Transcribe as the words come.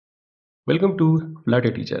Welcome to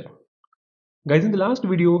Flutter Teacher. Guys, in the last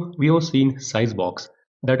video, we have seen size box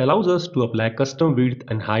that allows us to apply custom width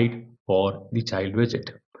and height for the child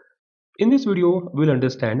widget. In this video, we'll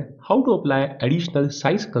understand how to apply additional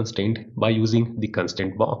size constraint by using the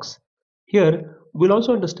constraint box. Here, we'll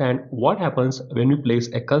also understand what happens when we place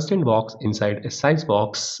a constraint box inside a size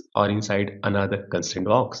box or inside another constraint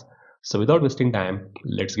box. So without wasting time,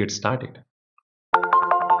 let's get started.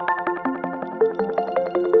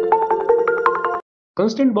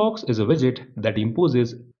 Constraint box is a widget that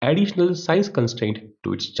imposes additional size constraint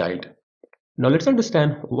to its child. Now let's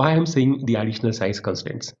understand why I'm saying the additional size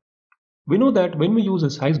constraints. We know that when we use a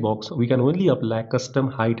size box, we can only apply custom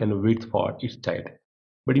height and width for its child.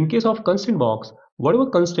 But in case of constraint box, whatever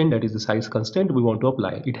constraint that is the size constraint we want to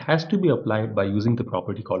apply, it has to be applied by using the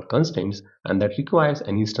property called constraints, and that requires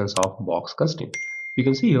an instance of box constraint. You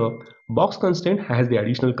can see here, box constraint has the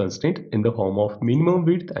additional constraint in the form of minimum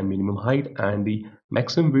width and minimum height and the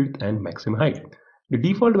maximum width and maximum height. The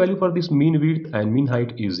default value for this mean width and mean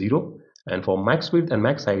height is 0, and for max width and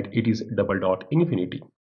max height it is double dot infinity.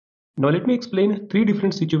 Now let me explain three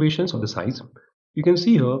different situations of the size. You can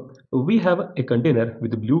see here we have a container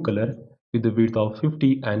with the blue color with the width of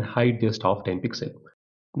 50 and height just of 10 pixel.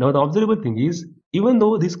 Now the observable thing is, even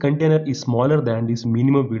though this container is smaller than this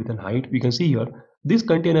minimum width and height, we can see here this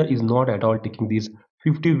container is not at all taking this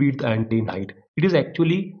 50 width and 10 height. It is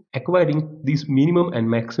actually acquiring this minimum and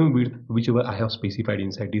maximum width whichever I have specified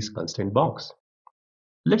inside this constraint box.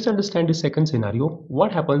 Let's understand the second scenario.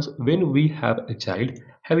 What happens when we have a child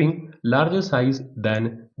having larger size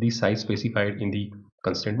than the size specified in the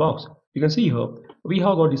constraint box? You can see here we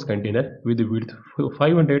have got this container with the width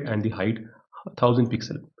 500 and the height 1000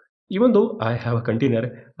 pixel. Even though I have a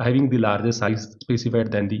container having the larger size specified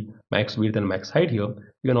than the max width and max height here,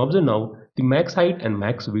 you can observe now the max height and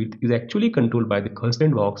max width is actually controlled by the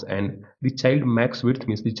constraint box, and the child max width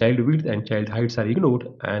means the child width and child heights are ignored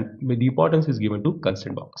and the importance is given to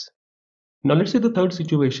constraint box. Now let's say the third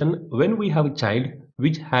situation when we have a child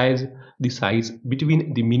which has the size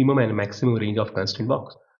between the minimum and maximum range of constraint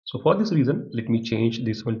box. So for this reason, let me change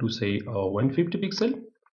this one to say 150 pixel,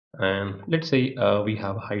 and let's say we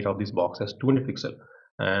have a height of this box as 200 pixel,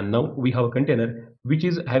 and now we have a container which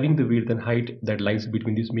is having the width and height that lies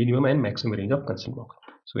between this minimum and maximum range of constraint box.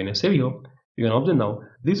 So when I save here, you can observe now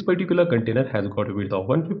this particular container has got a width of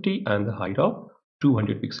 150 and the height of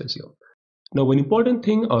 200 pixels here. Now one important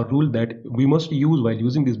thing or rule that we must use while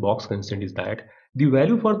using this box constraint is that the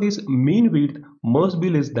value for this mean width must be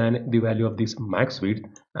less than the value of this max width,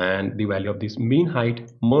 and the value of this mean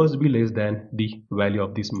height must be less than the value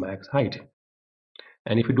of this max height.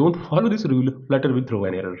 And if you don't follow this rule, Flutter will throw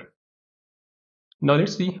an error. Now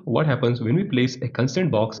let's see what happens when we place a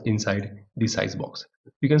constraint box inside the size box.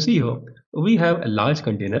 You can see here we have a large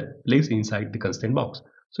container placed inside the constraint box.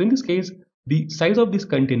 So in this case, the size of this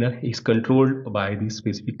container is controlled by the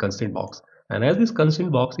specific constraint box, and as this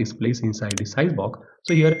constraint box is placed inside the size box,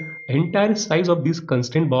 so here entire size of this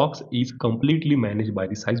constraint box is completely managed by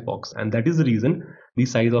the size box, and that is the reason the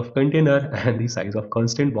size of container and the size of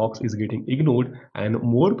constraint box is getting ignored, and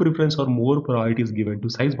more preference or more priority is given to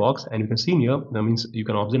size box. And you can see here, that means you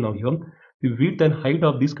can observe now here the width and height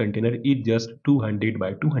of this container is just 200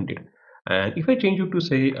 by 200, and if I change it to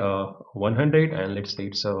say 100 and let's say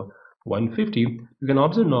it's 150, you can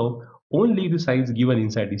observe now only the size given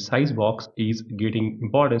inside the size box is getting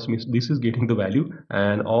importance, means this is getting the value,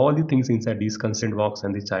 and all the things inside this constraint box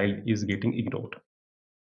and the child is getting ignored.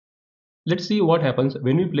 Let's see what happens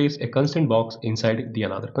when we place a constraint box inside the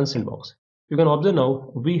another constraint box. You can observe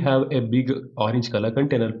now we have a big orange color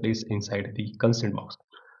container placed inside the constraint box.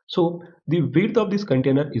 So the width of this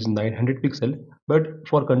container is 900 pixel, but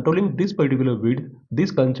for controlling this particular width,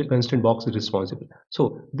 this constraint box is responsible.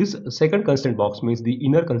 So this second constraint box means the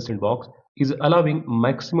inner constraint box is allowing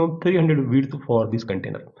maximum 300 width for this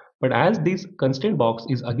container. But as this constraint box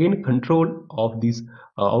is again control of this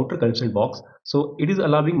outer constraint box, so it is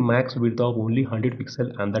allowing max width of only 100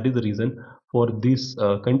 pixel, and that is the reason for this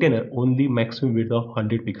container only maximum width of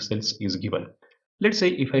 100 pixels is given. Let's say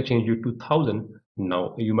if I change it to 1000,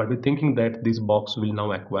 now you might be thinking that this box will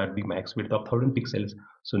now acquire the max width of 1000 pixels.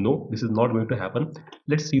 So no, this is not going to happen.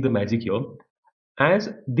 Let's see the magic here. As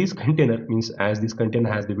this container has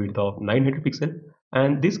the width of 900 pixel,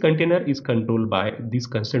 and this container is controlled by this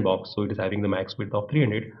constraint box, so it is having the max width of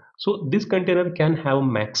 300. So this container can have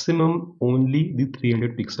maximum only the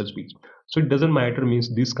 300 pixels width. So it doesn't matter,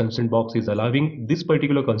 means this constraint box is allowing this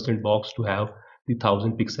particular constraint box to have the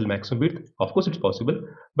 1000 pixel maximum width. Of course it's possible,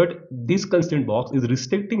 but this constraint box is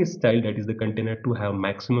restricting its child, that is the container, to have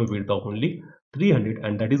maximum width of only 300,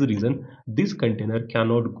 and that is the reason this container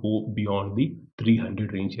cannot go beyond the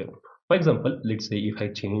 300 range here. For example, let's say if I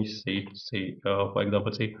change for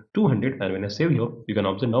example say 200, and when I save here, you can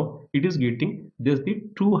observe now it is getting just the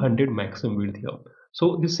 200 maximum width here.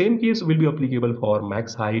 So the same case will be applicable for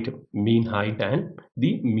max height, mean height, and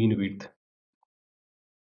the mean width.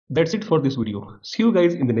 That's it for this video. See you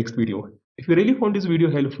guys in the next video. If you really found this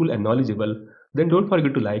video helpful and knowledgeable, then don't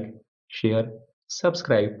forget to like, share,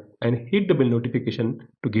 subscribe, and hit the bell notification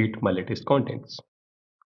to get my latest contents.